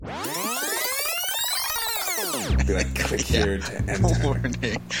Be like, click here to enter.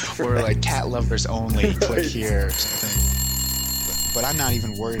 Warning. Or like cat lovers only, click here or something. But I'm not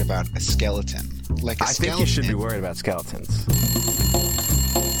even worried about a skeleton. Like a I skeleton. think you should be worried about skeletons.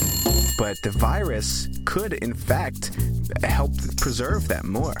 But the virus could, in fact, help preserve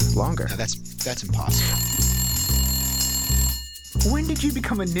them longer. No, that's impossible. When did you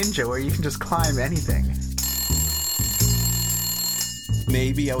become a ninja where you can just climb anything?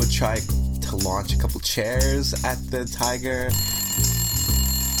 Maybe I would try to launch a couple chairs at the tiger.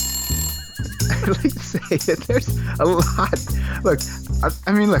 I'd like to say that there's a lot. Look,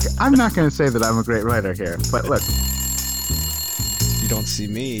 look, I'm not going to say that I'm a great writer here, but look. You don't see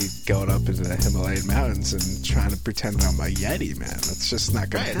me going up into the Himalayan mountains and trying to pretend I'm a Yeti, man. That's just not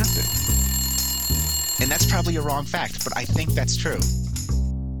going to happen. And that's probably a wrong fact, but I think that's true.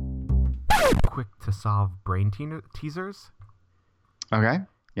 Quick to solve brain teasers. Okay.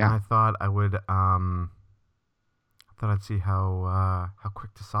 Yeah. And I thought I would. I thought I'd see how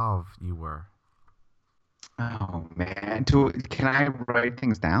quick to solve you were. Oh man. Can I write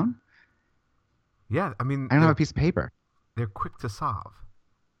things down? Yeah, I mean, I don't have a piece of paper. They're quick to solve.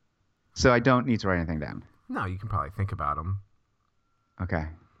 So I don't need to write anything down. No, you can probably think about them. Okay.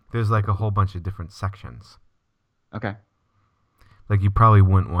 There's like a whole bunch of different sections. Okay. Like you probably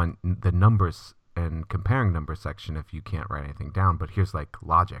wouldn't want the numbers and comparing numbers section if you can't write anything down. But here's like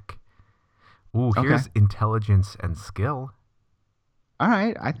logic. Ooh, here's intelligence and skill. All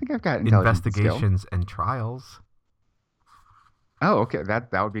right. I think I've got intelligence investigations and trials. Oh, okay.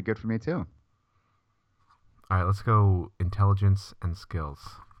 That would be good for me too. All right, let's go intelligence and skills.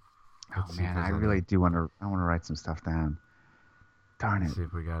 Let's man, I really do want to. I want to write some stuff down. Darn it. Let's see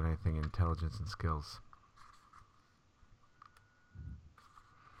if we got anything in intelligence and skills.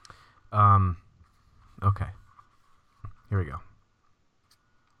 Okay. Here we go.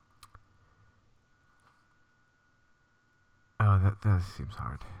 Oh, that seems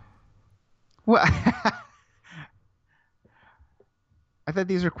hard. What? I thought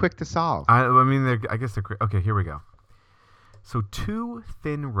these were quick to solve. I mean, I guess they're quick. Okay, here we go. So 2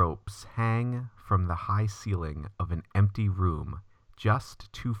 thin ropes hang from the high ceiling of an empty room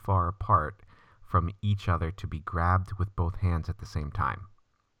just too far apart from each other to be grabbed with both hands at the same time.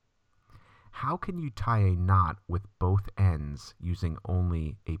 How can you tie a knot with both ends using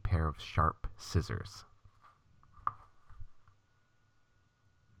only a pair of sharp scissors?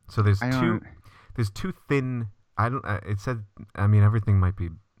 So there's two thin. It said. I mean, everything might be.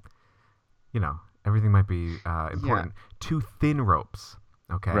 Everything might be important. Yeah. 2 thin ropes.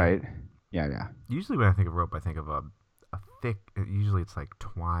 Okay. Right. Yeah. Usually, when I think of rope, I think of a thick. Usually, it's like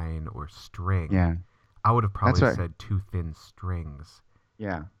twine or string. Yeah. I would have probably said 2 thin strings.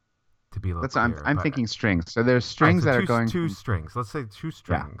 Yeah. To be a little clearer. I'm thinking strings. So there's strings that are going. 2 strings. Let's say 2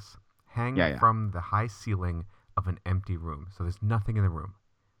 strings hang from the high ceiling of an empty room. So there's nothing in the room.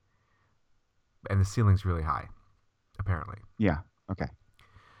 And the ceiling's really high, apparently. Yeah. Okay.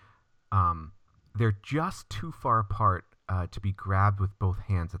 They're just too far apart to be grabbed with both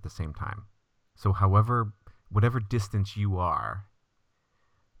hands at the same time. So whatever distance you are,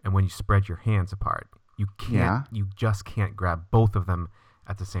 and when you spread your hands apart, you just can't grab both of them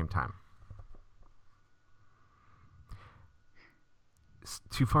at the same time. It's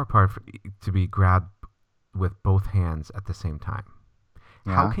too far apart to be grabbed with both hands at the same time.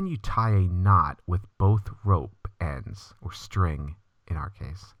 Yeah. How can you tie a knot with both rope ends, or string in our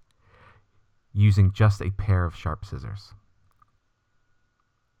case, using just a pair of sharp scissors?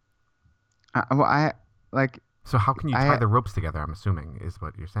 So how can you tie the ropes together, I'm assuming, is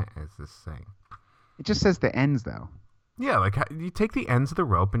what you're saying, is this saying. It just says the ends, though. Yeah, like you take the ends of the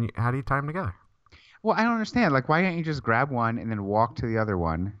rope and how do you tie them together? Well, I don't understand. Like, why can't you just grab one and then walk to the other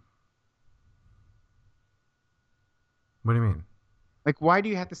one? What do you mean? Like, why do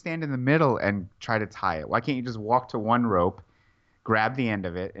you have to stand in the middle and try to tie it? Why can't you just walk to one rope, grab the end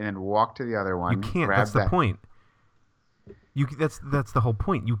of it, and then walk to the other one? You can't. That's the point. That's the whole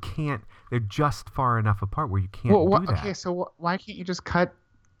point. You can't. They're just far enough apart where you can't do that. Okay, so why can't you just cut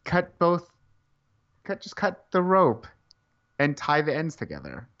both? Just cut the rope and tie the ends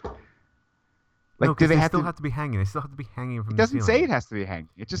together. Like, no, do they still have to be hanging? They still have to be hanging from the ceiling. It doesn't say it has to be hanging.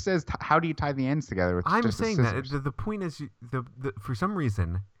 It just says, how do you tie the ends together with I'm just saying scissors? that. The point is, for some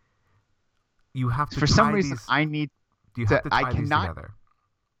reason, you have to For tie some reason, these, I need you have to tie these together.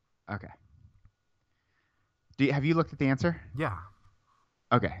 Okay. Have you looked at the answer? Yeah.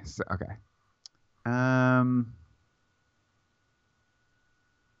 Okay.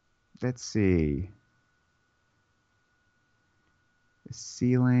 Let's see. The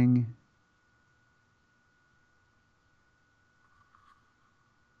ceiling.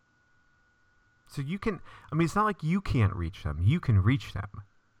 So you can. I mean, it's not like you can't reach them. You can reach them.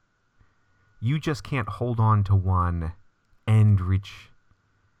 You just can't hold on to one and reach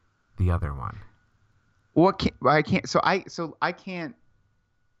the other one. I can't. So I can't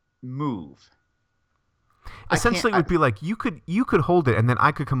move. Essentially, it would be like you could hold it, and then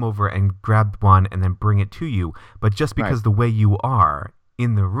I could come over and grab one and then bring it to you. But just because the way you are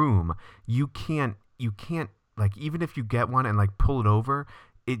in the room, you can't like, even if you get one and like pull it over,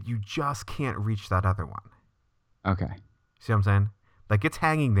 you just can't reach that other one. Okay. See what I'm saying? Like, it's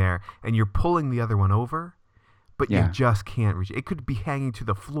hanging there, and you're pulling the other one over, but you just can't reach it. It could be hanging to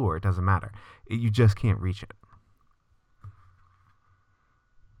the floor. It doesn't matter. You just can't reach it.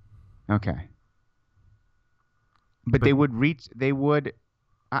 Okay. But they would reach. They would.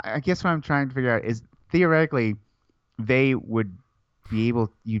 I guess what I'm trying to figure out is, theoretically, they would be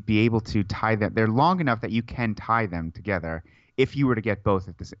able. You'd be able to tie them. They're long enough that you can tie them together if you were to get both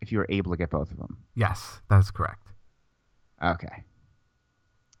of this. If you were able to get both of them. Yes, that's correct. Okay.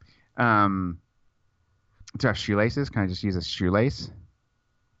 Do I have shoelaces? Can I just use a shoelace?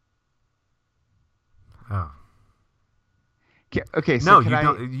 Oh. Okay. So no, you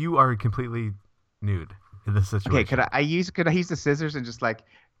don't. You are completely nude in this situation. Okay. Could I use the scissors and just, like,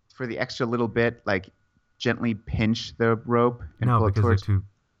 for the extra little bit, like, gently pinch the rope and pull it towards? No, because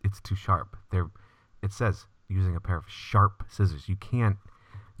it's too sharp. It says using a pair of sharp scissors. You can't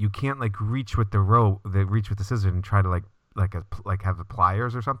like reach with the rope, reach with the scissors and try to like have the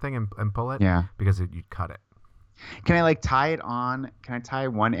pliers or something and pull it. Yeah. Because you'd cut it. Can I, like, tie it on? Can I tie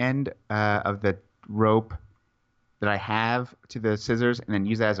one end of the rope that I have to the scissors and then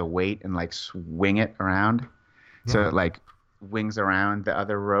use that as a weight and, like, swing it around? Yeah. So it, like, wings around the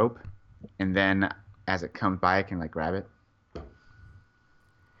other rope, and then as it comes by, I can, like, grab it.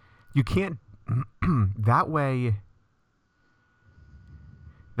 You can't. That way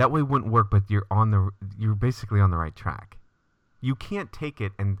wouldn't work, but you're basically on the right track. You can't take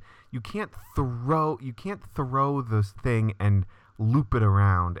it and you can't throw this thing and loop it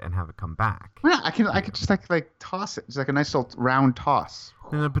around and have it come back. Well, I could just like toss it. It's like a nice little round toss.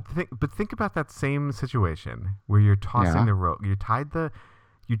 No, but think about that same situation where you're tossing the rope. You tied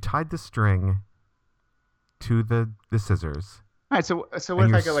the string to the scissors. All right, so what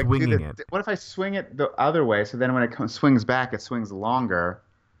if I go, like, swinging it? What if I swing it the other way? So then when it swings back, it swings longer.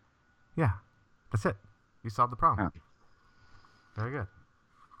 Yeah, that's it. You solved the problem. Oh. Very good.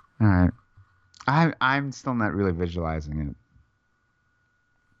 All right, I'm still not really visualizing it.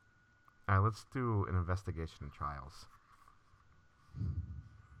 All right, let's do an investigation and trials.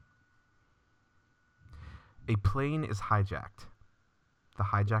 A plane is hijacked. The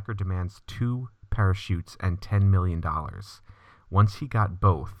hijacker demands 2 parachutes and $10 million. Once he got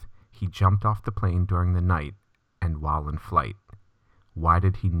both, he jumped off the plane during the night and while in flight. Why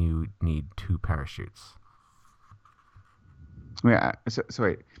did he need 2 parachutes? Wait, so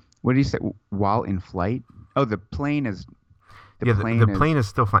wait, what did you say? While in flight? Oh, the plane is. The plane is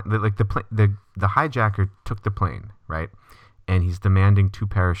still flying. The hijacker took the plane, right? And he's demanding 2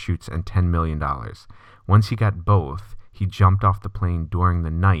 parachutes and $10 million. Once he got both, he jumped off the plane during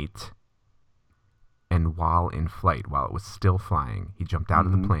the night. And while in flight, while it was still flying, he jumped out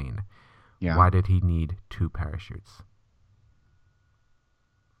of the plane. Yeah. Why did he need 2 parachutes?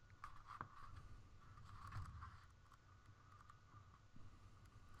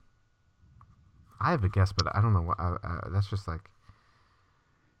 I have a guess, but I don't know what. That's just like.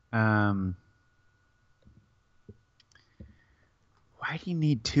 Why do you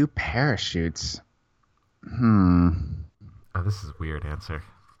need 2 parachutes? Oh, this is a weird answer.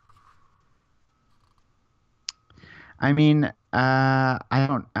 I mean, I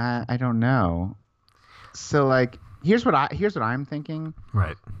don't know. So, like, here's what I'm thinking.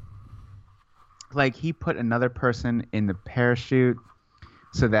 Right. Like, he put another person in the parachute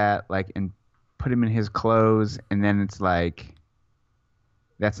so that, like, and put him in his clothes, and then it's like,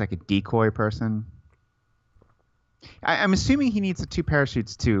 that's like a decoy person. I'm assuming he needs the 2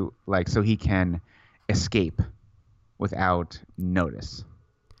 parachutes too, like, so he can escape without notice.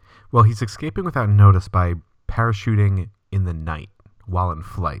 Well, he's escaping without notice by parachuting in the night while in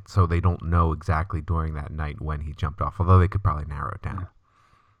flight, so they don't know exactly during that night when he jumped off, although they could probably narrow it down.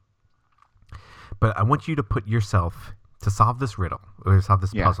 Yeah. But I want you to put yourself, to solve this riddle, or to solve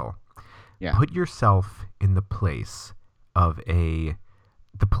this puzzle, put yourself in the place of the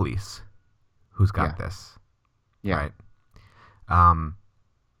police who's got this. Yeah. Right?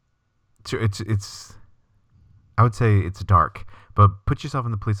 So it's I would say it's dark, but put yourself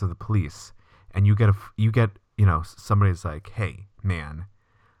in the place of the police, and you get somebody's like, "Hey, man,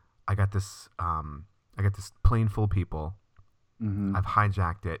 I got this plane full of people. Mm-hmm. I've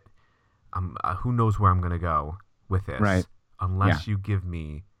hijacked it. who knows where I'm gonna go with this, Right. unless you give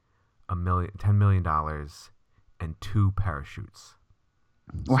me $10 million and 2 parachutes.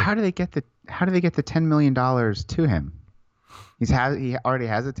 Well, how do they get the $10 million to him? He already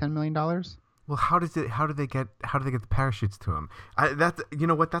has the $10 million. Well, how do they get the parachutes to him?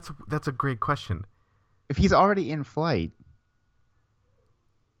 That's a great question. If he's already in flight,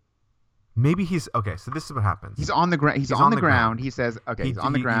 maybe he's okay. So this is what happens. he's on the ground. He's on the ground. He says, "Okay, he's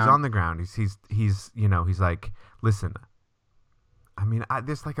on the ground." He's on the ground. He's like, listen. I mean,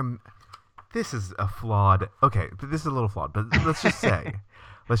 this is a flawed. Okay, but this is a little flawed. But let's just say,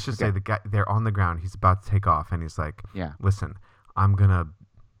 say the guy, they're on the ground. He's about to take off, and he's like, Yeah. Listen, I'm gonna.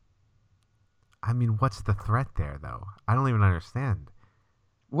 I mean, what's the threat there, though? I don't even understand.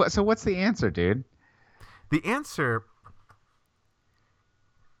 So what's the answer, dude? The answer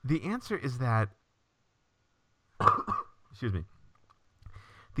is that. Excuse me.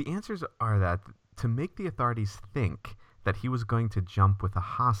 The answers are that to make the authorities think that he was going to jump with a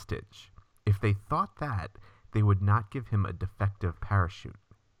hostage, if they thought that, they would not give him a defective parachute.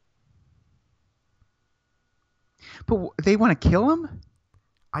 But they want to kill him?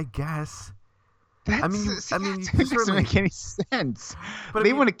 I guess. That doesn't make any sense. But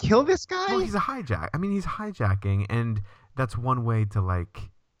they want to kill this guy? Well, he's a hijack. I mean, he's hijacking, and that's one way to, like,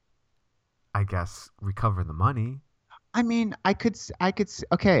 I guess, recover the money. I mean,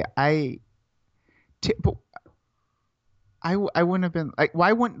 okay, but I wouldn't have been like,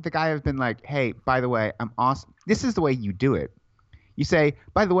 why wouldn't the guy have been like, hey, by the way, I'm awesome. This is the way you do it. You say,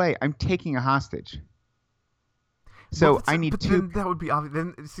 by the way, I'm taking a hostage. So I need two. That would be obvious.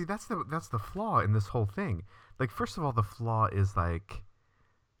 Then see, that's the flaw in this whole thing. Like, first of all, the flaw is like,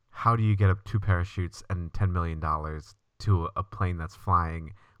 how do you get up 2 parachutes and $10 million to a plane that's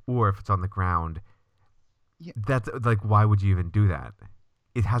flying, or if it's on the ground? Yeah. That's like, why would you even do that?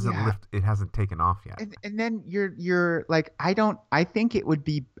 It hasn't It hasn't taken off yet. And then you're like, I think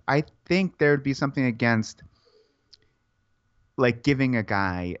there would be something against, like, giving a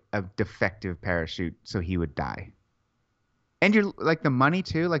guy a defective parachute so he would die. And you're like, the money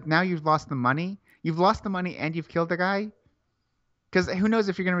too. Like, now you've lost the money. You've lost the money and you've killed the guy. Because who knows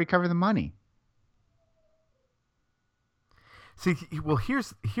if you're going to recover the money? See, well,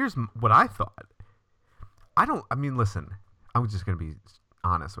 here's what I thought. I mean, listen, I'm just going to be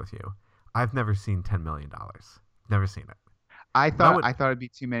honest with you. I've never seen $10 million. Never seen it. I thought it'd be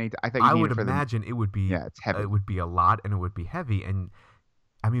too many. I would imagine it would be. Yeah, it's heavy. It would be a lot, and it would be heavy. And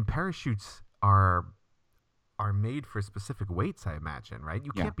I mean, parachutes are made for specific weights, I imagine, right?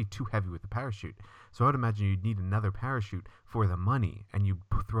 You can't be too heavy with the parachute. So I would imagine you'd need another parachute for the money, and you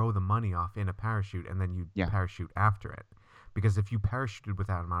throw the money off in a parachute, and then you parachute after it. Because if you parachuted with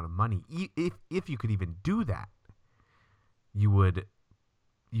that amount of money, if you could even do that, you would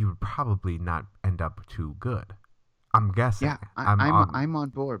probably not end up too good. I'm guessing. Yeah, I'm on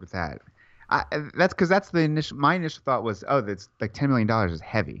board with that. That's because that's my initial thought was, oh, that's like $10 million is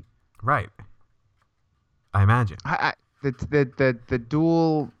heavy. Right. I imagine. The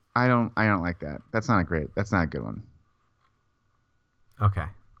duel. I don't like that. That's not a good one. Okay.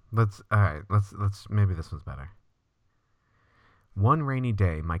 Let's maybe this one's better. One rainy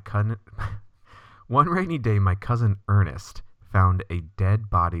day, my cousin Ernest found a dead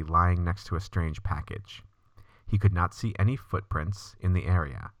body lying next to a strange package. He could not see any footprints in the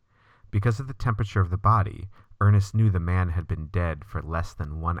area. Because of the temperature of the body, Ernest knew the man had been dead for less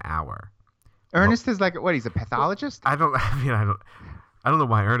than 1 hour. Ernest is like, what? He's a pathologist? I don't know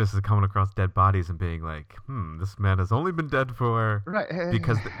why Ernest is coming across dead bodies and being like, this man has only been dead for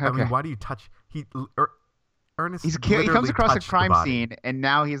because I mean, why do you touch Ernest? He comes across a crime scene and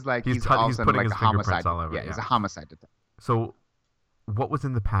now he's like he's all of a sudden like a homicide. All over, he's a homicide detective. So, what was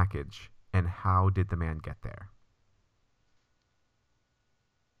in the package and how did the man get there?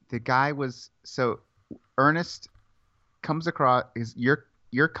 The guy was Ernest comes across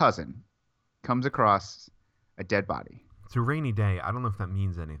your cousin comes across a dead body. It's a rainy day. I don't know if that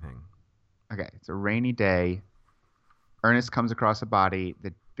means anything. Okay, it's a rainy day. Ernest comes across a body.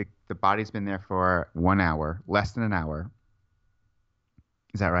 The body's been there for 1 hour, less than an hour.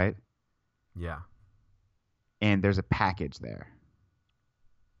 Is that right? Yeah. And there's a package there.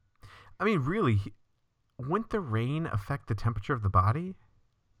 I mean, really, wouldn't the rain affect the temperature of the body?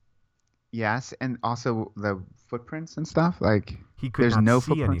 Yes, and also the footprints and stuff. Like, there's no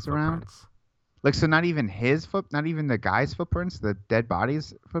footprints around. Like, so not even not even the guy's footprints, the dead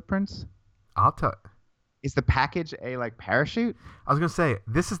body's footprints? I'll tell. Is the package a, like, parachute? I was going to say,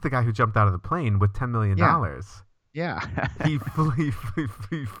 this is the guy who jumped out of the plane with $10 million. Yeah. He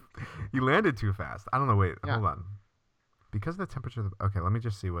landed too fast. I don't know. Wait, hold on. Because of the temperature of the... Okay, let me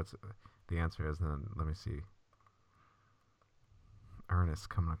just see the answer is, and then let me see. Ernest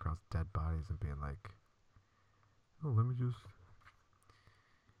coming across dead bodies and being like, "Oh, let me just."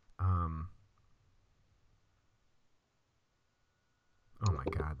 Oh my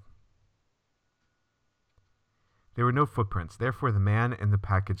God. There were no footprints. Therefore, the man in the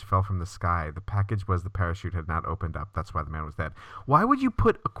package fell from the sky. The package was the parachute had not opened up. That's why the man was dead. Why would you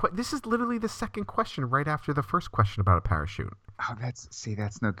put this is literally the second question right after the first question about a parachute. Oh,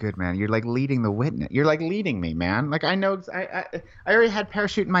 that's no good, man. You're like leading the witness. You're like leading me, man. Like I know, I already had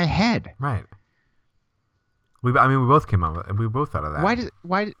parachute in my head. Right. We both came up with it. We both thought of that.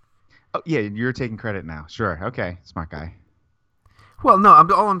 Why? Oh, yeah, you're taking credit now. Sure. Okay, smart guy. Well, no.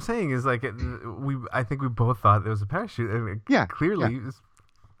 All I'm saying is like I think we both thought there was a parachute. And clearly. Yeah.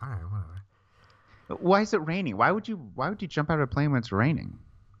 All right, whatever. Why is it raining? Why would you jump out of a plane when it's raining?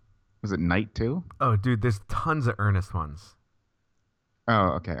 Was it night too? Oh, dude, there's tons of Ernest ones. Oh,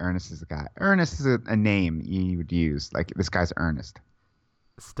 okay. Ernest is the guy. Ernest is a name you would use. Like this guy's Ernest.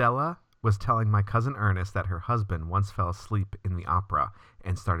 Stella was telling my cousin Ernest that her husband once fell asleep in the opera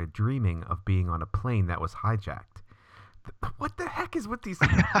and started dreaming of being on a plane that was hijacked. What the heck is with these?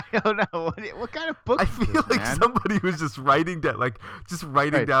 I don't know. What kind of book I is feel this, like man? somebody was just writing down,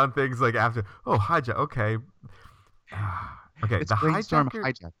 down things like after. Oh, hijack. Okay. Okay. It's brainstorm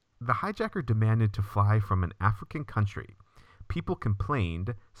hijack. The hijacker demanded to fly from an African country. People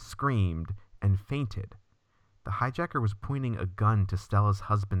complained, screamed, and fainted. The hijacker was pointing a gun to Stella's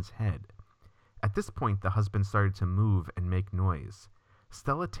husband's head. At this point, the husband started to move and make noise.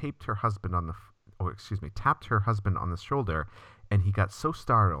 Stella tapped her husband on the shoulder, and he got so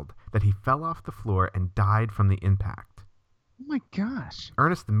startled that he fell off the floor and died from the impact. Oh my gosh.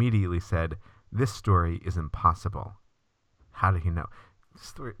 Ernest immediately said, "This story is impossible." How did he know?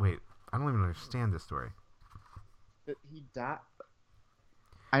 Wait, I don't even understand this story. He died.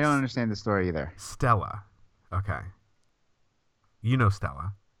 I don't understand the story either. Stella. Okay. You know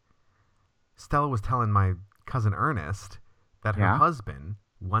Stella. Stella was telling my cousin Ernest that her husband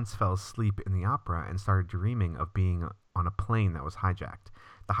once fell asleep in the opera and started dreaming of being on a plane that was hijacked.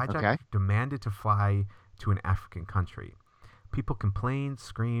 The hijacker demanded to fly to an African country. People complained,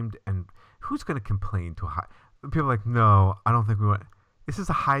 screamed, and who's going to complain to a people are like, no, I don't think we want. This is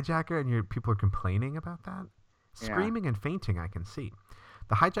a hijacker, and people are complaining about that? Screaming and fainting, I can see.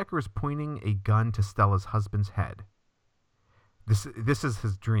 The hijacker is pointing a gun to Stella's husband's head. This is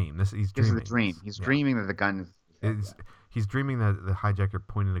his dream. He's dreaming. This is the dream. He's dreaming that the gun is... He's dreaming that the hijacker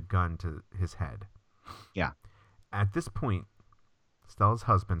pointed a gun to his head. Yeah. At this point, Stella's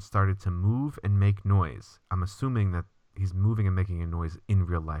husband started to move and make noise. I'm assuming that he's moving and making a noise in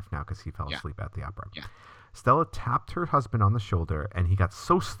real life now because he fell asleep at the opera. Yeah. Stella tapped her husband on the shoulder, and he got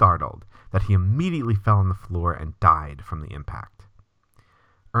so startled that he immediately fell on the floor and died from the impact.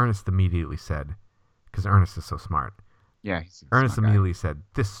 Ernest immediately said, because Ernest is so smart. Yeah. Ernest immediately said,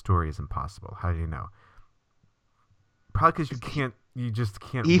 "This story is impossible." How do you know? Probably because you just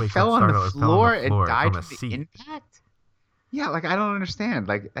can't. He wake fell up, on the floor and died from from a the seat. impact? Yeah, like I don't understand.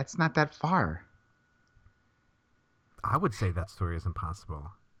 Like that's not that far. I would say that story is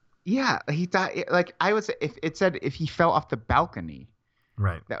impossible. Yeah, he died. Like I would say, if it said if he fell off the balcony,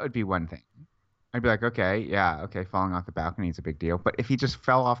 right, that would be one thing. I'd be like, okay, falling off the balcony is a big deal. But if he just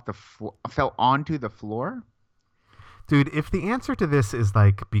fell onto the floor, dude, if the answer to this is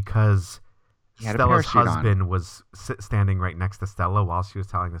like because Stella's husband was standing right next to Stella while she was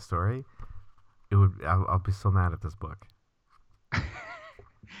telling the story, I'll be so mad at this book.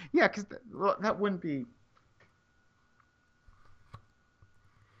 Yeah, because that wouldn't be.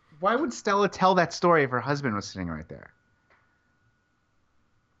 Why would Stella tell that story if her husband was sitting right there?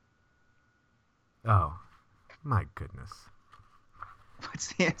 Oh, my goodness.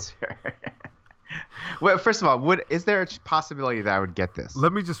 What's the answer? Well, first of all, is there a possibility that I would get this?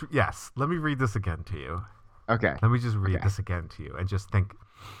 Let me read this again to you. Okay. Let me just read this again to you and just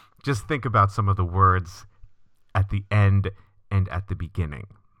think about some of the words at the end and at the beginning.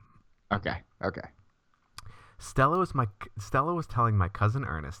 Okay. Stella was telling my cousin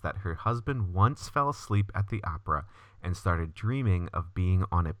Ernest that her husband once fell asleep at the opera and started dreaming of being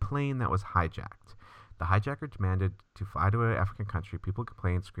on a plane that was hijacked. The hijacker demanded to fly to an African country. People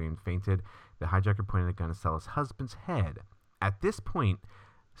complained, screamed, fainted. The hijacker pointed a gun to Stella's husband's head. At this point,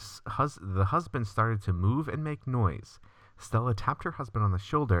 the husband started to move and make noise. Stella tapped her husband on the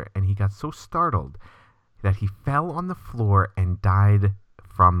shoulder, and he got so startled that he fell on the floor and died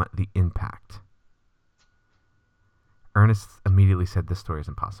from the impact. Ernest immediately said, "This story is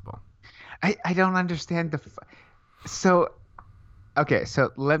impossible." I don't understand so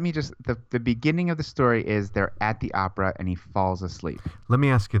let me just the beginning of the story is they're at the opera and he falls asleep. Let me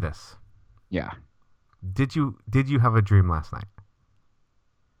ask you this. Yeah. Did you have a dream last night?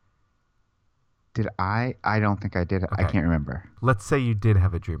 Did I? I don't think I did. I Okay. can't remember. Let's say you did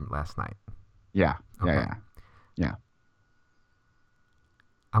have a dream last night. Yeah. Okay. Yeah.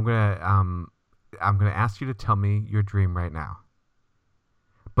 I'm gonna ask you to tell me your dream right now.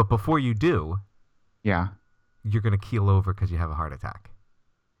 But before you do, Yeah. you're gonna keel over because you have a heart attack.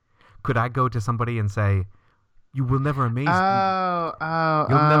 Could I go to somebody and say, "You will never amaze me.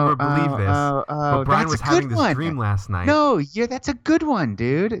 You'll never believe this." But Brian was having this dream last night. No, yeah, that's a good one,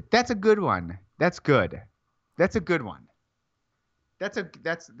 dude. That's a good one. That's good. That's a good one.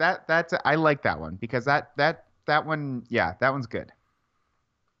 I like that one because that one, yeah, that one's good.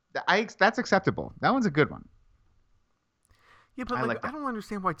 That's acceptable. That one's a good one. Yeah, but I don't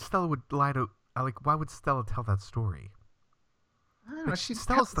understand why Stella would lie to. Why would Stella tell that story? I don't know.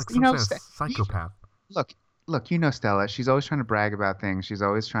 Stella's like some kind of psychopath. Look, you know Stella. She's always trying to brag about things. She's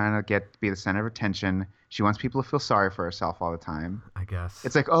always trying to be the center of attention. She wants people to feel sorry for herself all the time. I guess.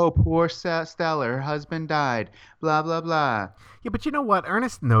 It's like, oh, poor Stella. Her husband died. Blah, blah, blah. Yeah, but you know what?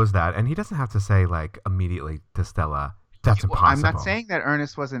 Ernest knows that, and he doesn't have to say, immediately to Stella, that's impossible. I'm not saying that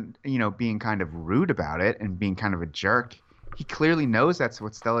Ernest wasn't, being kind of rude about it and being kind of a jerk. He clearly knows that's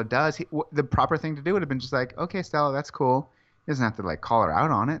what Stella does. The proper thing to do would have been just like, okay, Stella, that's cool. He doesn't have to, call her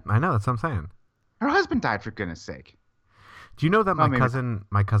out on it. I know. That's what I'm saying. Her husband died, for goodness sake. Do you know that my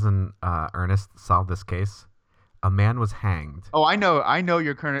cousin Ernest solved this case? A man was hanged. Oh, I know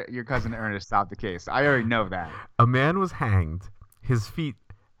your cousin Ernest solved the case. I already know that. A man was hanged. His feet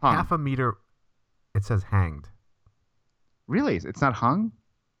hung. Half a meter. It says hanged. Really? It's not hung?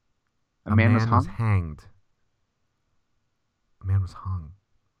 A man was hanged. A man was hung.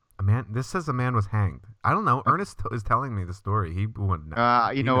 This says a man was hanged. I don't know. Ernest is telling me the story. He wouldn't know.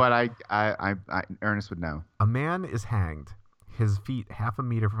 You know what? Ernest would know. A man is hanged, his feet half a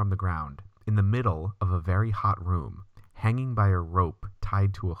meter from the ground, in the middle of a very hot room, hanging by a rope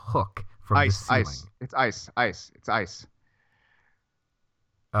tied to a hook from the ceiling. It's ice.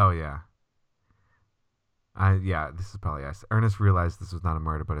 Oh, yeah. This is probably ice. Ernest realized this was not a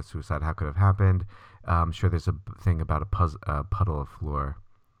murder, but a suicide. How could it have happened? I'm sure there's a thing about a puddle of floor.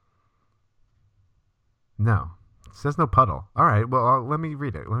 No. It says no puddle. All right. Well, let me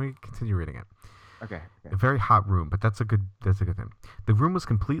read it. Let me continue reading it. Okay. A very hot room, but that's a good thing. The room was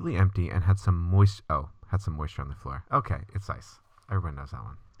completely empty and had some moisture on the floor. Okay, it's ice. Everybody knows that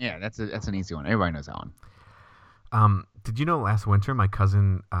one. Yeah, that's an easy one. Everybody knows that one. Did you know last winter my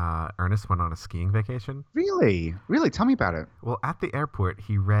cousin Ernest went on a skiing vacation? Really? Tell me about it. Well, at the airport,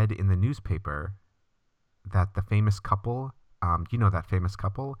 he read in the newspaper that the famous couple, that famous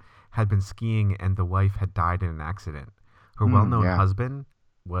couple, had been skiing and the wife had died in an accident. Her well-known husband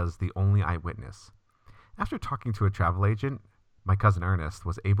was the only eyewitness. After talking to a travel agent, my cousin Ernest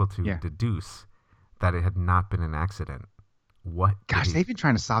was able to deduce that it had not been an accident. What? Gosh, they've been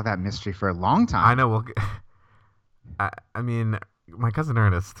trying to solve that mystery for a long time. I know. Well, I mean, my cousin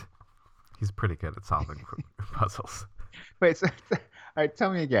Ernest, he's pretty good at solving puzzles. Wait, all right,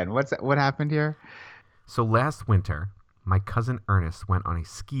 tell me again. What happened here? So last winter, my cousin Ernest went on a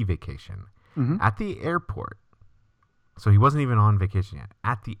ski vacation at the airport. So he wasn't even on vacation yet.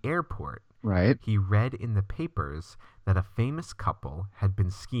 At the airport, right? He read in the papers that a famous couple had been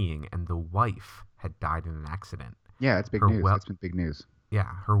skiing and the wife had died in an accident. Yeah, that's big news. That's been big news. Yeah,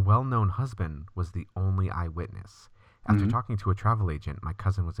 her well-known husband was the only eyewitness. After talking to a travel agent, my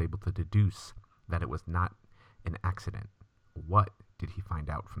cousin was able to deduce that it was not an accident. What did he find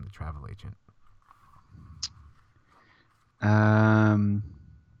out from the travel agent?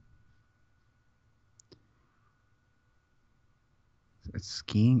 A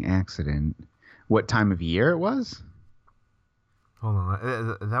skiing accident. What time of year it was? Hold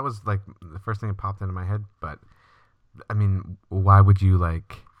on. That was the first thing that popped into my head, but I mean, why would you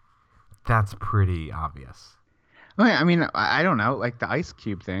that's pretty obvious. Okay, I mean, I don't know, the ice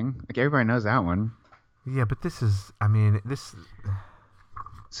cube thing. Everybody knows that one. Yeah, but this.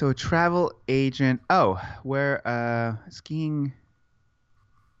 So a travel agent. Oh, where skiing.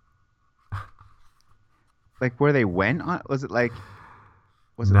 Where they went on? Was it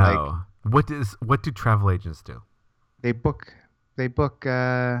no. What do travel agents do? They book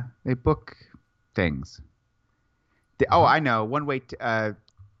things. Oh, I know. One way.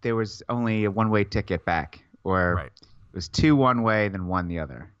 There was only a one-way ticket back, or right. It was 2 one way, then 1 the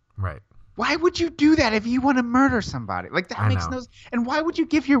other. Right. Why would you do that if you want to murder somebody? That makes no sense. And why would you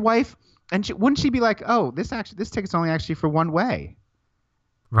give your wife? And wouldn't she be like, "Oh, this ticket's only actually for one way"?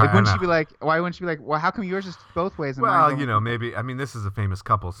 Right. Like, wouldn't she be like, why wouldn't she be like, well, how come yours is both ways and mine's Well, only maybe. I mean, this is a famous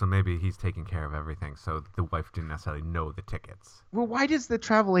couple, so maybe he's taking care of everything. So the wife didn't necessarily know the tickets. Well, why does the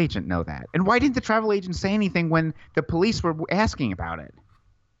travel agent know that? And why didn't the travel agent say anything when the police were asking about it?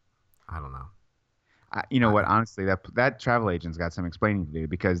 I don't know. You know what? Honestly, that travel agent's got some explaining to do,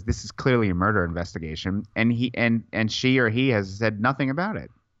 because this is clearly a murder investigation, and she or he has said nothing about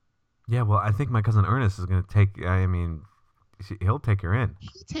it. Yeah, well, I think my cousin Ernest is going to take. I mean, he'll take her in.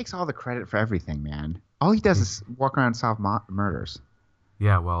 He takes all the credit for everything, man. All he does is walk around and solve murders.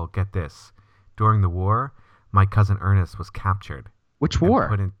 Yeah, well, get this. During the war, my cousin Ernest was captured. Which war?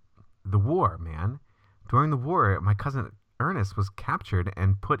 Put in the war, man. During the war, my cousin Ernest was captured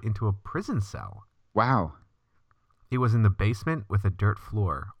and put into a prison cell. Wow. It was in the basement with a dirt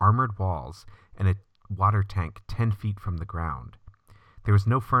floor, armored walls, and a water tank 10 feet from the ground. There was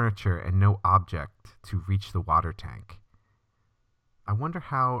no furniture and no object to reach the water tank. I wonder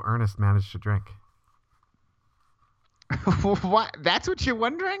how Ernest managed to drink. What? That's what you're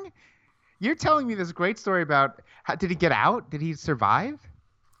wondering? You're telling me this great story about did he get out? Did he survive?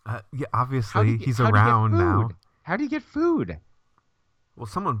 Yeah, obviously, he's around now. How do you get food? Well,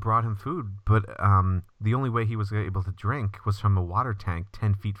 someone brought him food, but the only way he was able to drink was from a water tank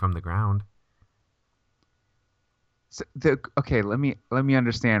 10 feet from the ground. So okay, let me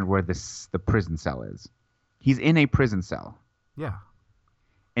understand where the prison cell is. He's in a prison cell. Yeah.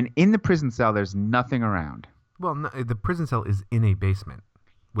 And in the prison cell, there's nothing around. Well, no, the prison cell is in a basement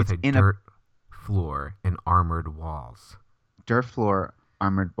with a dirt floor and armored walls. Dirt floor,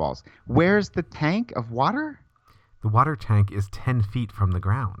 armored walls. Where's the tank of water? The water tank is 10 feet from the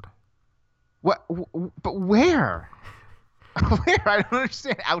ground. What? But where? Where? I don't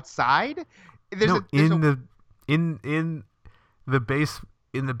understand. Outside? In the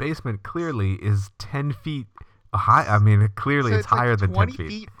basement clearly is 10 feet high. I mean, clearly it's higher than 10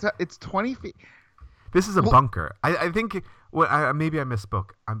 feet. It's 20 feet. This is a bunker. I think maybe I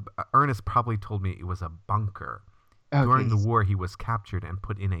misspoke. Ernest probably told me it was a bunker. Okay. During the war, he was captured and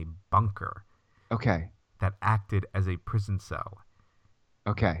put in a bunker. Okay. That acted as a prison cell.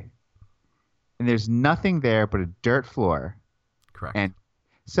 Okay. And there's nothing there but a dirt floor. Correct. And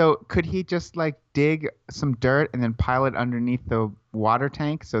so could he just like dig some dirt and then pile it underneath the water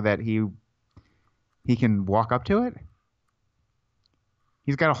tank so that he can walk up to it?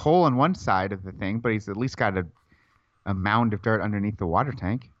 He's got a hole on one side of the thing, but he's at least got a mound of dirt underneath the water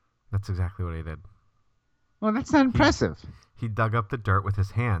tank. That's exactly what he did. Well, that's not impressive. He dug up the dirt with his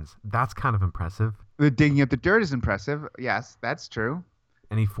hands. That's kind of impressive. The digging up the dirt is impressive. Yes, that's true.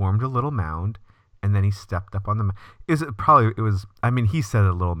 And he formed a little mound, and then he stepped up on the. I mean, he said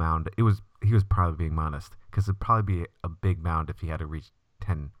a little mound. He was probably being modest, because it'd probably be a big mound if he had to reach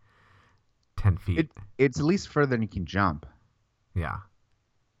 10 feet. It's at least further than he can jump. Yeah.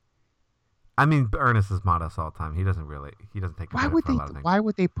 I mean, Ernest is modest all the time. He doesn't take credit for a lot of things. Why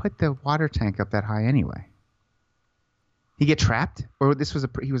would they put the water tank up that high anyway? He get trapped, or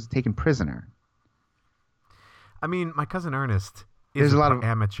he was taken prisoner? I mean, my cousin Ernest is an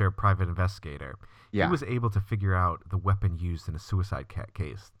amateur private investigator. Yeah. He was able to figure out the weapon used in a suicide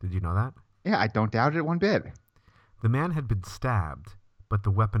case. Did you know that? Yeah, I don't doubt it one bit. The man had been stabbed, but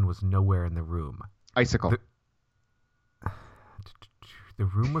the weapon was nowhere in the room. Icicle. The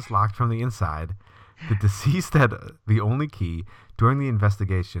room was locked from the inside. The deceased had the only key. During the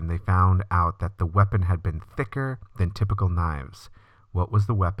investigation, they found out that the weapon had been thicker than typical knives. What was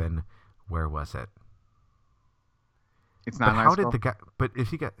the weapon? Where was it? It's not. But how did the guy? But if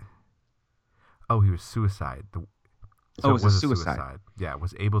he got? Oh, he was suicide. It was a suicide. Yeah,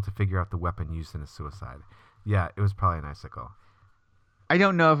 was able to figure out the weapon used in a suicide. Yeah, it was probably an icicle. I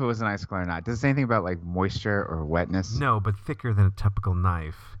don't know if it was an icicle or not. Does it say anything about like moisture or wetness? No, but thicker than a typical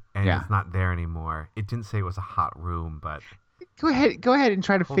knife, and it's not there anymore. It didn't say it was a hot room, but go ahead and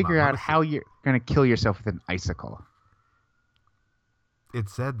try to figure out how you're gonna kill yourself with an icicle. It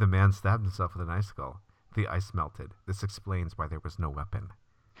said the man stabbed himself with an icicle. The ice melted. This explains why there was no weapon.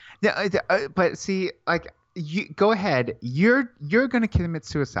 Yeah, but see, like, go ahead. You're gonna commit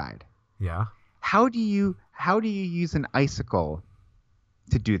suicide. Yeah. How do you use an icicle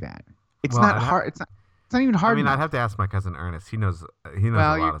to do that? It's not hard. It's not even hard. I mean, enough. I'd have to ask my cousin Ernest. He knows a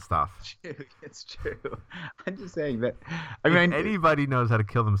lot of stuff. It's true. I'm just saying that. If anybody knows how to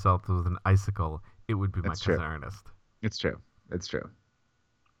kill themselves with an icicle, it would be my cousin Ernest. It's true. It's true.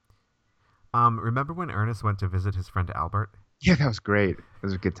 Remember when Ernest went to visit his friend Albert? Yeah, that was great. It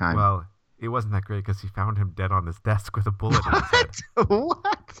was a good time. Well, it wasn't that great because he found him dead on his desk with a bullet in his head.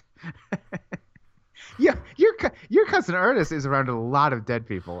 What? Yeah, your cousin Ernest is around a lot of dead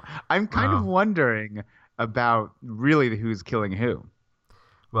people. I'm kind of wondering about really who's killing who.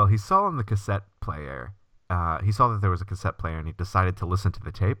 Well, he saw on the cassette player. He saw that there was a cassette player, and he decided to listen to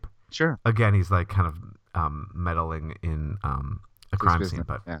the tape. Sure. Again, he's like kind of meddling in a crime scene,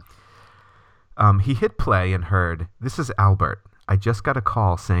 but he hit play and heard, "This is Albert. I just got a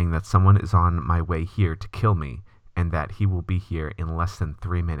call saying that someone is on my way here to kill me, and that he will be here in less than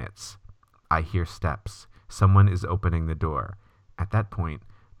 3 minutes. I hear steps. Someone is opening the door." At that point,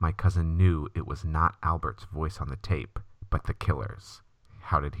 my cousin knew it was not Albert's voice on the tape, but the killer's.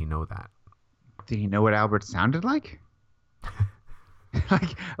 How did he know that? Did he know what Albert sounded like?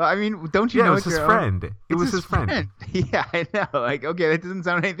 Like, I mean, don't you know? It was his friend. It was his friend. Yeah, I know. Like, okay, that doesn't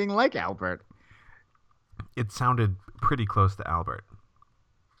sound anything like Albert. It sounded pretty close to Albert.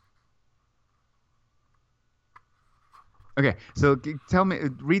 Okay, so tell me,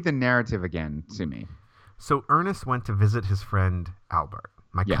 read the narrative again to me. So Ernest went to visit his friend Albert.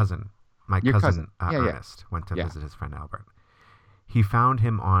 Yeah. Your cousin Yeah. Ernest went to visit his friend Albert. He found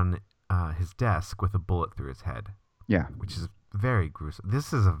him on his desk with a bullet through his head. Yeah. Which is very gruesome.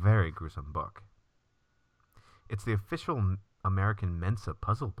 This is a very gruesome book. It's the official American Mensa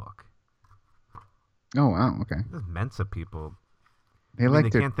puzzle book. Oh, wow, okay. Those Mensa people, They they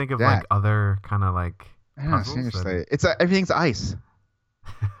can't think of like other kind of like puzzles. Seriously. It's everything's ice.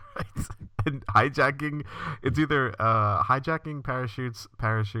 And hijacking, it's either hijacking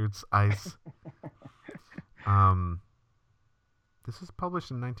parachutes, ice. This was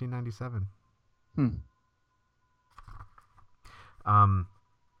published in 1997.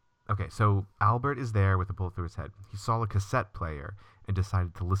 Okay, so Albert is there with a bullet through his head. He saw a cassette player and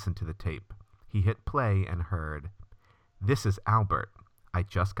decided to listen to the tape. He hit play and heard, "This is Albert. I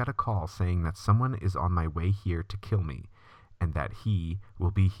just got a call saying that someone is on my way here to kill me, and that he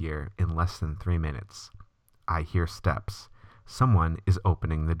will be here in less than 3 minutes. I hear steps. Someone is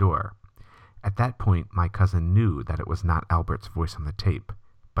opening the door." At that point, my cousin knew that it was not Albert's voice on the tape,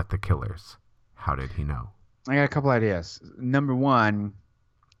 but the killer's. How did he know? I got a couple ideas. Number one,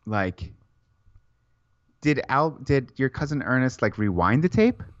 like, did your cousin Ernest like rewind the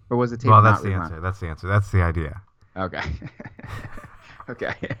tape, or was the tape Well, not that's the rewound? answer. That's the answer. That's the idea. Okay.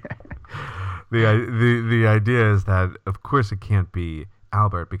 Okay. The idea is that of course it can't be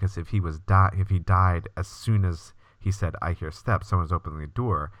Albert, because if he died as soon as he said, "I hear steps, someone's opening the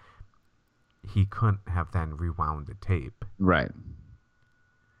door," he couldn't have then rewound the tape. Right.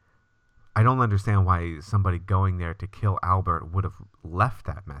 I don't understand why somebody going there to kill Albert would have left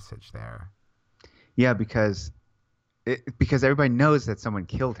that message there. Yeah, because everybody knows that someone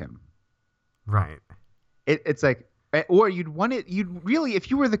killed him. Right. It's like, or you'd really,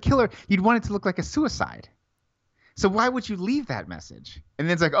 if you were the killer, you'd want it to look like a suicide. So why would you leave that message? And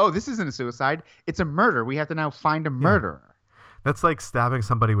then it's like, oh, this isn't a suicide. It's a murder. We have to now find a murderer. That's like stabbing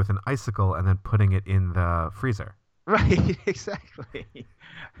somebody with an icicle and then putting it in the freezer. Right, exactly.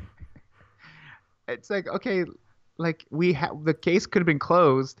 It's like, okay, like the case could have been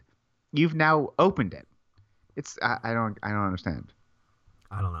closed. You've now opened it. I don't understand.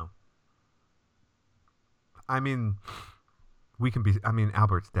 I don't know. I mean,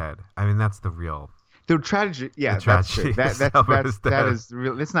 Albert's dead. I mean, that's the real. The tragedy, yeah, the that's tragedy. true. That is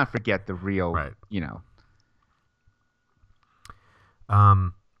real. Let's not forget the real, right. You know.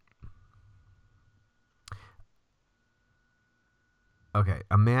 Okay,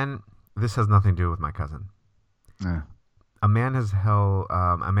 this has nothing to do with my cousin. A man has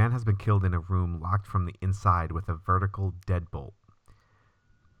been killed in a room locked from the inside with a vertical deadbolt.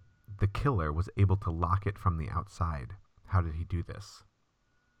 The killer was able to lock it from the outside. How did he do this?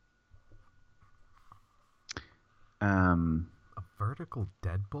 A vertical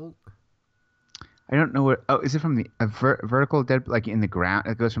deadbolt? I don't know what. Oh, is it from a vertical dead, like in the ground?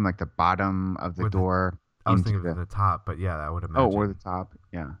 It goes from like the bottom of the door. I was thinking of the top, but yeah, I would imagine. Oh, or the top,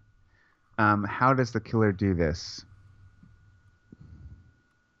 yeah. How does the killer do this?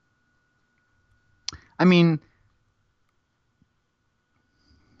 I mean,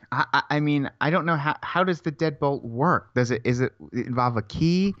 I don't know how does the deadbolt work? Is it involve a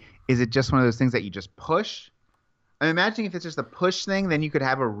key? Is it just one of those things that you just push? I'm imagining if it's just a push thing, then you could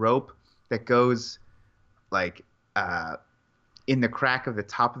have a rope that goes like in the crack of the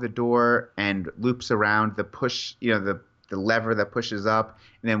top of the door and loops around the push, the lever that pushes up,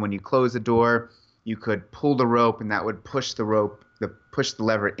 and then when you close the door, you could pull the rope, and that would push the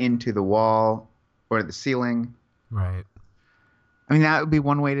lever into the wall or the ceiling. Right. I mean, that would be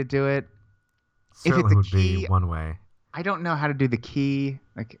one way to do it. Certainly if it's a would key, be one way. I don't know how to do the key.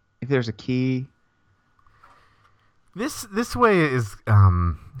 Like, if there's a key. This way is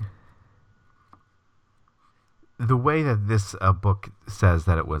the way that this book says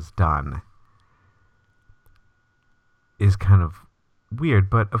that it was done is kind of weird,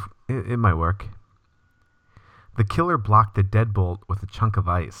 but it might work. The killer blocked the deadbolt with a chunk of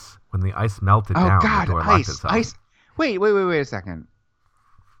ice. When the ice melted Oh down, the God, door locked ice, itself. ice. Wait a second.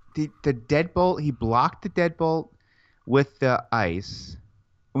 The deadbolt. He blocked the deadbolt with the ice.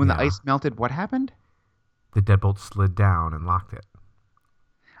 When the Yeah. ice melted, what happened? The deadbolt slid down and locked it.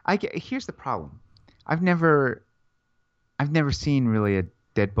 Here's the problem. I've never seen really a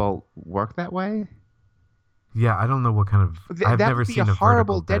deadbolt work that way. Yeah, I don't know what kind of. I've That never would be seen a a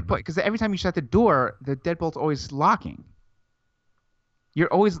horrible vertical deadbolt because every time you shut the door, the deadbolt's always locking. You're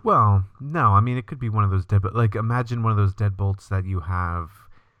always Well, no, I mean it could be one of those deadbolt. Like imagine one of those deadbolts that you have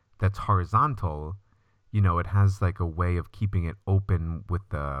that's horizontal. You know, it has like a way of keeping it open with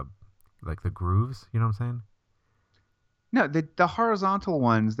the grooves. You know what I'm saying? no the horizontal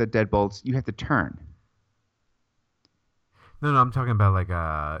ones, the deadbolts, you have to turn. No, I'm talking about like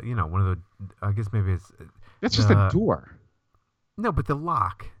one of the. I guess maybe it's That's just a the door. no, but the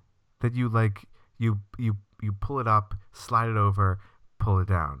lock that you like you pull it up, slide it over, pull it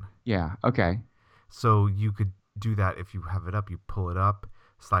down. Yeah. Okay. So you could do that if you have it up. You pull it up,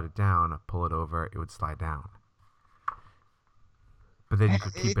 slide it down, pull it over. It would slide down. But then you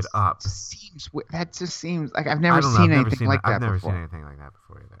could keep it up. That just seems like I've I never don't know. seen I've never anything seen like that. that I've never before. seen anything like that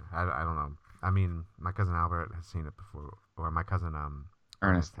before either. I don't know. I mean, my cousin Albert has seen it before, or my cousin Ernest.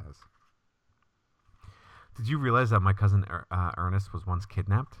 Ernest has. Did you realize that my cousin Ernest was once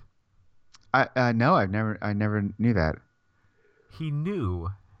kidnapped? No, I never knew that. He knew.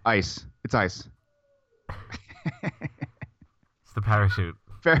 Ice. It's ice. It's the parachute.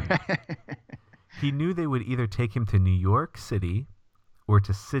 Fair. He knew they would either take him to New York City or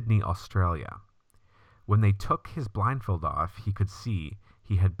to Sydney, Australia. When they took his blindfold off, he could see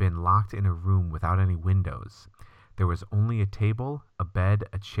he had been locked in a room without any windows. There was only a table, a bed,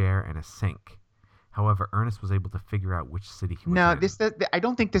 a chair, and a sink. However, Ernest was able to figure out which city he was No, in. I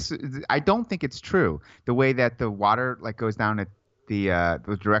don't think I don't think it's true. The way that the water goes down at the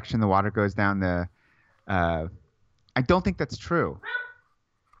direction the water goes down uh, I don't think that's true.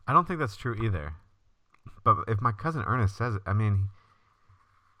 I don't think that's true either. But if my cousin Ernest says it, I mean,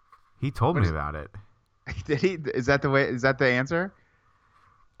 he told me about it. Did he? Is that the way? Is that the answer?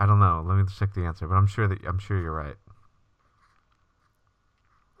 I don't know. Let me check the answer, but I'm sure you're right.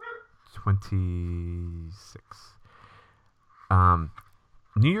 26.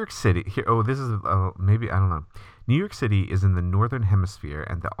 New York City. Here. Oh, this is maybe I don't know. New York City is in the northern hemisphere,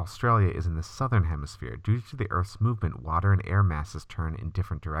 and Australia is in the southern hemisphere. Due to the Earth's movement, water and air masses turn in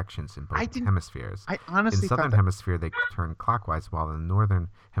different directions in both hemispheres. I honestly in the southern hemisphere, they turn clockwise, while in the northern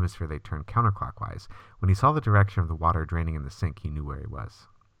hemisphere, they turn counterclockwise. When he saw the direction of the water draining in the sink, he knew where he was.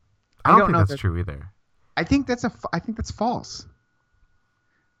 I don't think that's true either. I think that's false.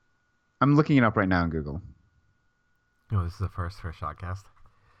 I'm looking it up right now on Google. Oh, this is the first for a Shodcast.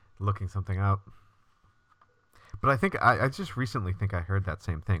 Looking something up. But I think I just recently think I heard that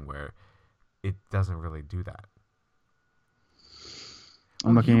same thing where it doesn't really do that.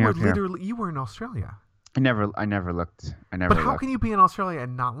 I'm looking you up were here. You were in Australia. I never looked. But how can you be in Australia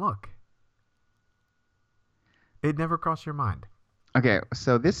and not look? It never crossed your mind. Okay,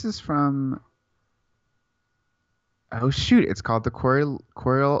 so this is from. Oh shoot! It's called the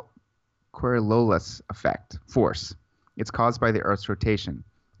Coriolis force. It's caused by the Earth's rotation.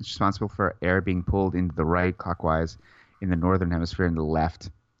 It's responsible for air being pulled into the right clockwise in the northern hemisphere and the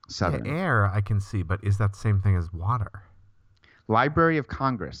left southern. Yeah, air I can see, but is that the same thing as water? Library of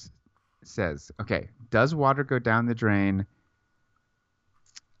Congress says, okay, does water go down the drain?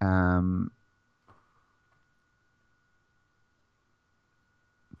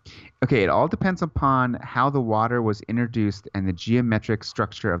 Okay, it all depends upon how the water was introduced and the geometric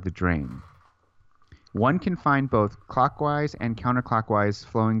structure of the drain. One can find both clockwise and counterclockwise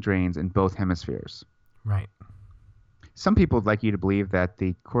flowing drains in both hemispheres. Right. Some people would like you to believe that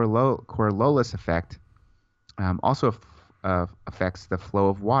the Coriolis effect also affects the flow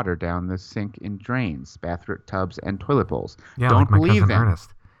of water down the sink in drains, bathtubs, and toilet bowls. Yeah, Don't like my believe cousin them.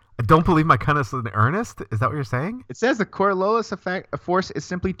 Ernest. I don't believe my cousin Ernest? Is that what you're saying? It says the Coriolis force is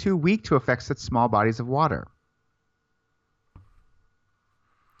simply too weak to affect such small bodies of water.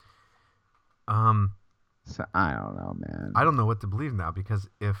 So I don't know, man. I don't know what to believe now because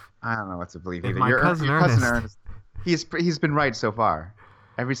I don't know what to believe if either. my Your cousin Ernest, he's been right so far,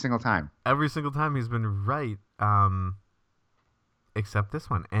 every single time. Every single time he's been right, except this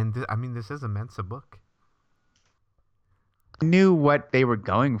one. And I mean, this is a Mensa book. I knew what they were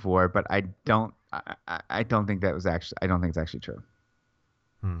going for, but I don't think that was actually. I don't think it's actually true.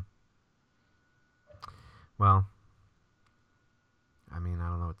 Well, I mean, I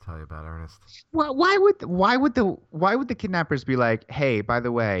don't know what to tell you about Ernest. Why would the kidnappers be like, hey, by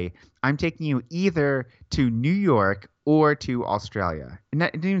the way, I'm taking you either to New York or to Australia? And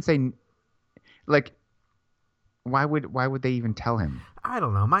it didn't even say like why would they even tell him? I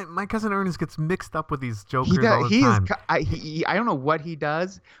don't know. My cousin Ernest gets mixed up with these jokers He does, all the time. I don't know what he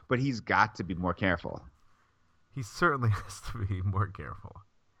does, but he's got to be more careful. He certainly has to be more careful.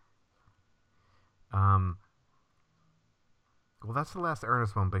 Well, that's the last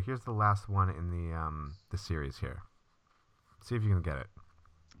Ernest one, but here's the last one in the series here. See if you can get it.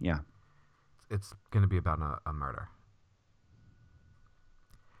 Yeah. It's going to be about a murder.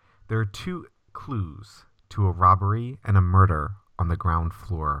 There are 2 clues to a robbery and a murder on the ground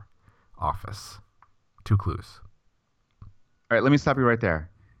floor office. 2 clues. All right, let me stop you right there.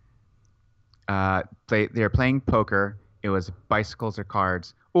 They're playing poker. It was bicycles or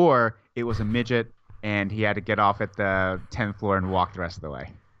cards, or it was a midget and he had to get off at the 10th floor and walk the rest of the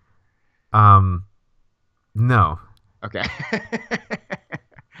way. No. Okay.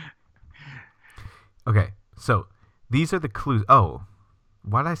 Okay, so these are the clues. Oh,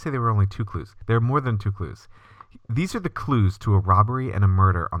 why did I say there were only 2 clues? There are more than 2 clues. These are the clues to a robbery and a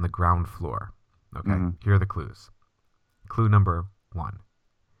murder on the ground floor. Okay, Here are the clues. Clue number 1.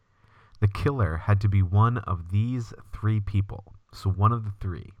 The killer had to be one of these 3 people. So one of the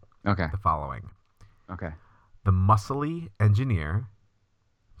 3. Okay. The following. Okay. The muscly engineer.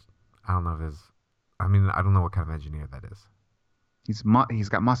 I don't know if there's... I mean, I don't know what kind of engineer that is. He's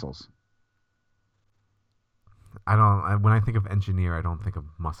got muscles. When I think of engineer, I don't think of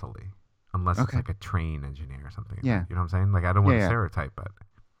muscly. Unless it's Okay. like a train engineer or something. Yeah. You know what I'm saying? Like, I don't want to Yeah. stereotype, but...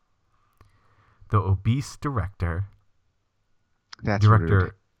 The obese director... That's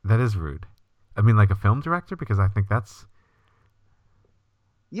rude. That is rude. I mean, like a film director, because I think that's...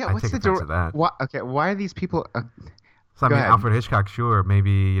 Yeah, I what's take the offense to that. Okay, why are these people... So, I go mean, ahead. Alfred Hitchcock, sure,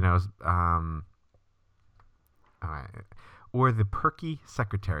 maybe, you know... all right. Or the perky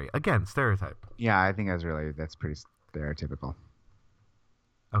secretary. Again, stereotype. Yeah, I think that's pretty stereotypical.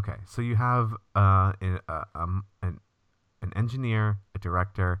 Okay, so you have an engineer, a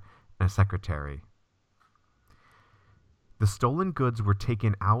director, and a secretary. The stolen goods were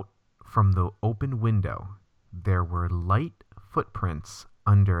taken out from the open window. There were light footprints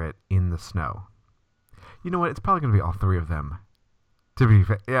under it in the snow. You know what? It's probably going to be all 3 of them. To be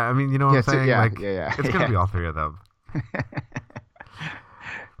fair. Yeah, I mean, you know what I'm saying? Yeah, like, yeah. It's going to be all 3 of them.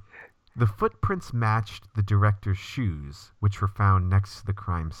 The footprints matched the director's shoes, which were found next to the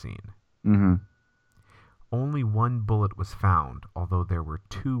crime scene. Mm-hmm. Only 1 bullet was found, although there were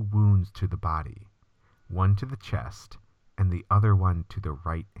 2 wounds to the body. 1 to the chest, and the other one to the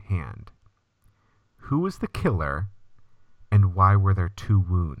right hand. Who was the killer, and why were there 2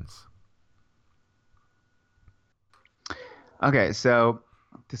 wounds? Okay, so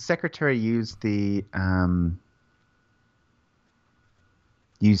the secretary used the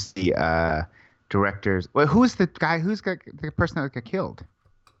director's... Well, who's the guy? Who's got the person that got killed?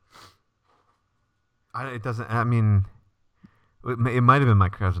 It doesn't... I mean... It might have been my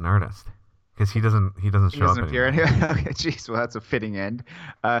cousin Ernest. Because he doesn't show up appear anymore. in here. Okay, jeez, well, that's a fitting end.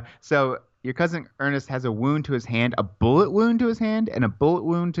 So your cousin Ernest has a wound to his hand, a bullet wound to his hand, and a bullet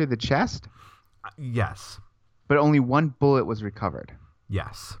wound to the chest, Yes. but only 1 bullet was recovered.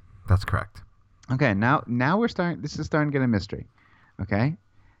 Yes. That's correct. Okay, now we're starting. This is starting to get a mystery. Okay,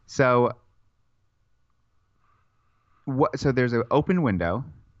 so what? So there's an open window.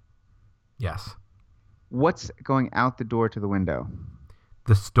 Yes. What's going out the door to the window?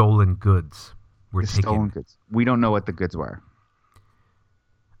 The stolen goods were The taken. stolen goods. We don't know what the goods were.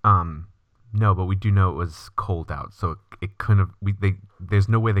 No, but we do know it was cold out, so it couldn't have. There's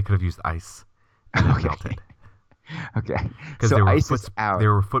no way they could have used ice and it Okay. melted. Okay, Because so there were ice is out.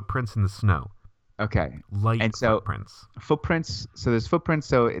 There were footprints in the snow. Okay, Light and so footprints. footprints. So there's footprints.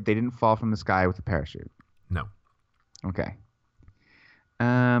 So they didn't fall from the sky with a parachute. No. Okay.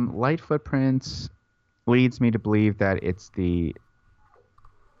 Light footprints leads me to believe that it's the.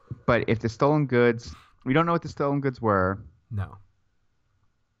 But if the stolen goods, we don't know what the stolen goods were, No.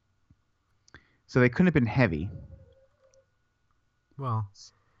 so they couldn't have been heavy. Well,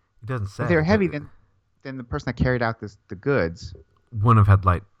 it doesn't say. If they were but heavy, then the person that carried out the goods. wouldn't have had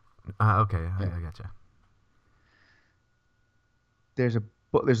light. Okay, Yeah. I gotcha. There's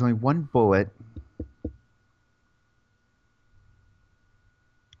only 1 bullet.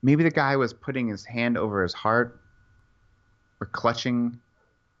 Maybe the guy was putting his hand over his heart or clutching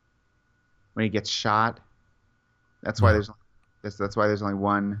when he gets shot. That's why Yeah. that's why there's only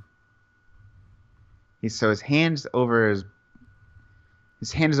 1. His hand's over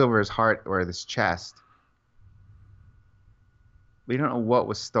his hand is over his heart or his chest. We don't know what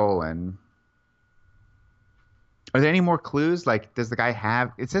was stolen. Are there any more clues? Like, does the guy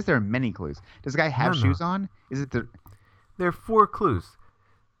have... It says there are many clues. Does the guy have shoes on? Is it the... There are 4 clues.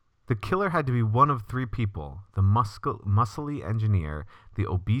 The killer had to be one of 3 people: the muscly engineer, the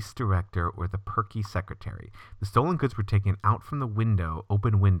obese director, or the perky secretary. The stolen goods were taken out from the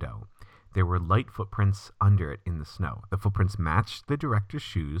open window. There were light footprints under it in the snow. The footprints matched the director's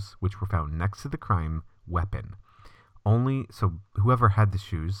shoes, which were found next to the crime weapon. So whoever had the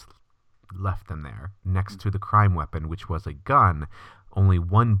shoes left them there, next to the crime weapon, which was a gun. Only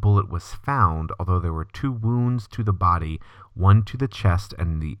 1 bullet was found, although there were 2 wounds to the body, one to the chest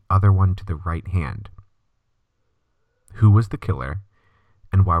and the other one to the right hand. Who was the killer,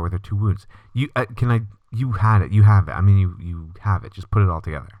 and why were there 2 wounds? You had it. You have it. I mean, you have it. Just put it all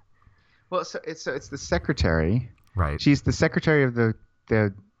together. Well, so it's the secretary. Right. She's the secretary of the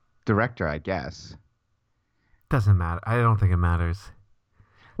director, I guess. Doesn't matter. I don't think it matters.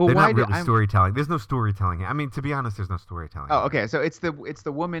 Well, They're not really storytelling. There's no storytelling. I mean, to be honest, there's no storytelling. Oh, okay. So it's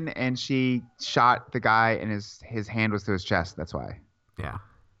the woman, and she shot the guy, and his hand was to his chest. That's why. Yeah.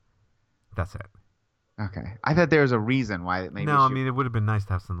 That's it. Okay. I thought there was a reason why maybe. No, I mean, it would have been nice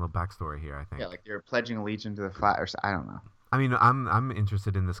to have some little backstory here, I think. Yeah, like they're pledging allegiance to the flag, or I don't know. I mean, I'm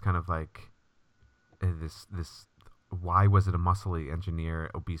interested in this kind of like this. Why was it a muscly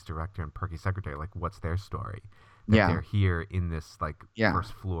engineer, obese director, and perky secretary? Like, what's their story? That they're here in this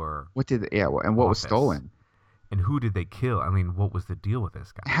first floor. What was stolen? And who did they kill? I mean, what was the deal with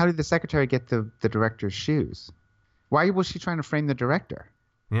this guy? How did the secretary get the director's shoes? Why was she trying to frame the director?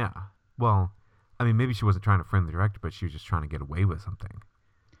 Yeah. Well, I mean, maybe she wasn't trying to frame the director, but she was just trying to get away with something.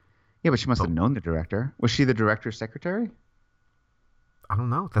 Yeah, but she must have known the director. Was she the director's secretary? I don't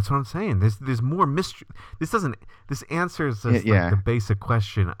know. That's what I'm saying. There's more mystery. This answers the basic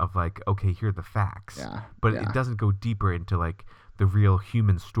question of okay, here are the facts. Yeah. But it doesn't go deeper into the real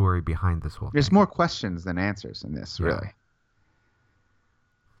human story behind this whole thing. There's more questions than answers in this, really.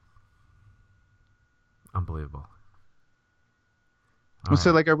 Unbelievable. Well,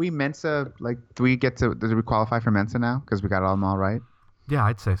 so are we Mensa? Do we qualify for Mensa now because we got them all right? Yeah,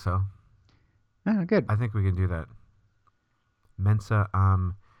 I'd say so. Oh, good. I think we can do that. Mensa,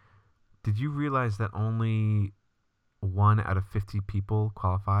 did you realize that only 1 out of 50 people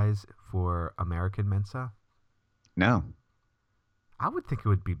qualifies for American Mensa? No. I would think it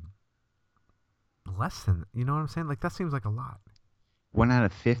would be less than, you know what I'm saying? That seems like a lot. 1 out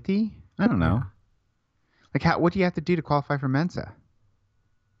of 50? I don't know. Yeah. What do you have to do to qualify for Mensa?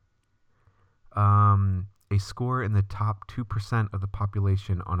 A score in the top 2% of the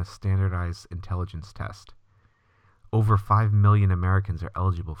population on a standardized intelligence test. Over 5 million Americans are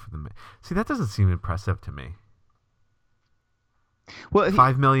eligible for them. See, that doesn't seem impressive to me. Well,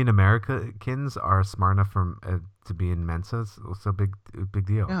 5 million Americans are smart enough to be in Mensa. It's a big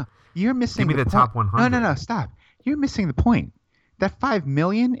deal. Yeah, you're missing. Give me the top 100. No, stop. You're missing the point. That 5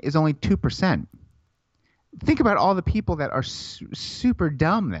 million is only 2%. Think about all the people that are super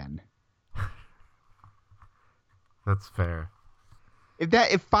dumb. Then. That's fair.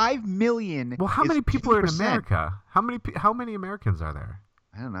 If 5 million. Well, how many people 2%, are in America? How many Americans are there?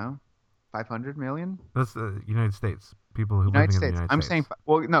 I don't know. 500 million. That's the United States. People who United live States. in the United I'm States. saying.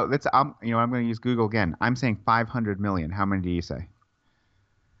 Well, no. That's. I'm going to use Google again. I'm saying 500 million. How many do you say?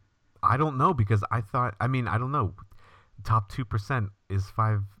 I don't know because I don't know. Top 2% is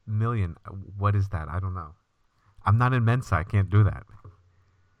 5 million. What is that? I don't know. I'm not in Mensa. I can't do that.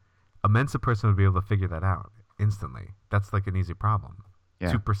 A Mensa person would be able to figure that out instantly. That's an easy problem.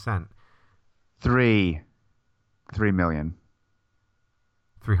 Yeah. 2%. 3 million.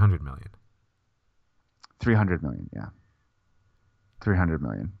 300 million. 300 million, yeah. 300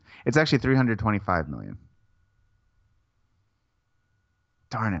 million. It's actually 325 million.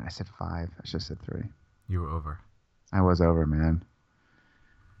 Darn it, I said 5. I should have said 3. You were over. I was over, man.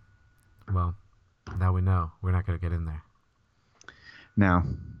 Well, now we know. We're not going to get in there. No.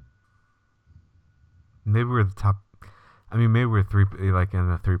 Maybe we're the top. Maybe we're in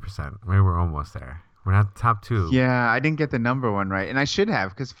the 3%. Maybe we're almost there. We're not top 2. Yeah, I didn't get the number one right, and I should have,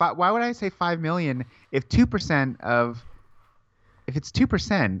 because why would I say 5 million if 2% if it's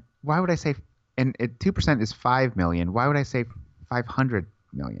 2%? Why would I say 2% is 5 million? Why would I say 500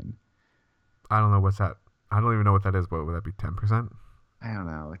 million? I don't know what's that. I don't even know what that is. What would that be? 10%? I don't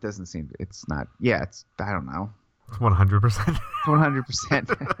know. It doesn't seem. It's not. Yeah, it's. I don't know. It's 100%.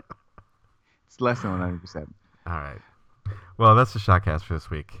 100%. It's less than 100%. All right. Well, that's the Shodcast for this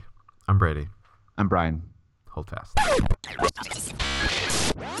week. I'm Brady. I'm Brian. Hold fast.